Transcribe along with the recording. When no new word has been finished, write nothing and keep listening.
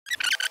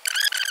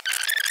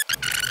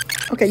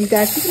Okay, you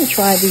guys, we're going to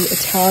try the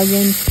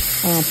Italian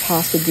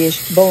pasta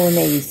dish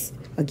Bolognese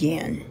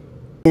again.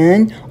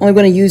 And only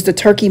going to use the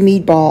turkey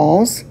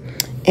meatballs,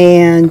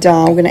 and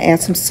we're going to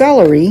add some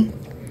celery.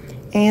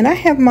 And I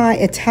have my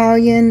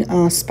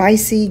Italian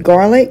spicy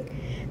garlic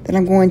that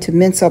I'm going to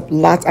mince up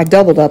lots. I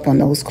doubled up on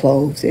those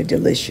cloves. They're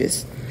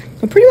delicious.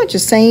 So pretty much the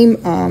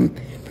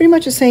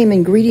same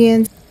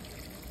ingredients.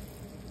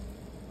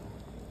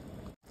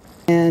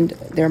 And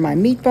they're my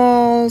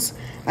meatballs.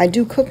 I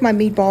do cook my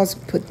meatballs,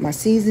 put my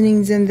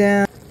seasonings in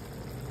them.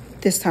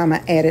 This time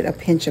I added a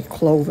pinch of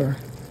clover,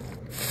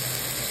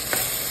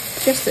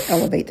 just to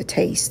elevate the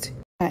taste.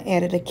 I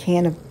added a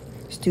can of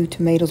stewed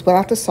tomatoes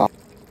without the sauce.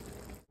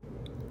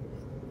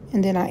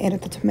 And then I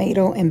added the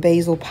tomato and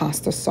basil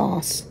pasta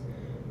sauce.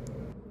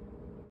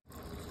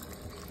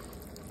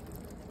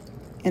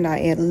 And I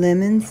add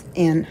lemons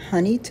and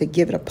honey to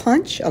give it a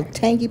punch, a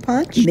tangy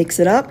punch. Mix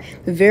it up.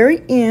 At the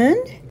very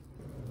end,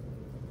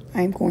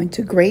 I'm going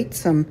to grate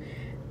some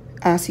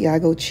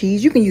Asiago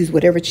cheese. You can use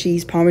whatever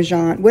cheese,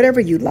 Parmesan, whatever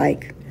you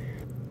like.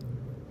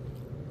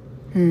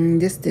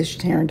 This dish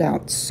turned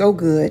out so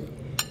good.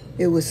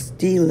 It was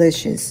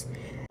delicious.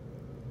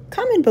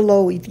 Comment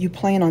below if you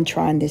plan on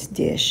trying this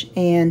dish.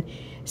 And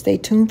stay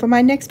tuned for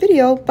my next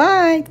video.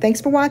 Bye. Thanks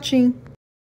for watching.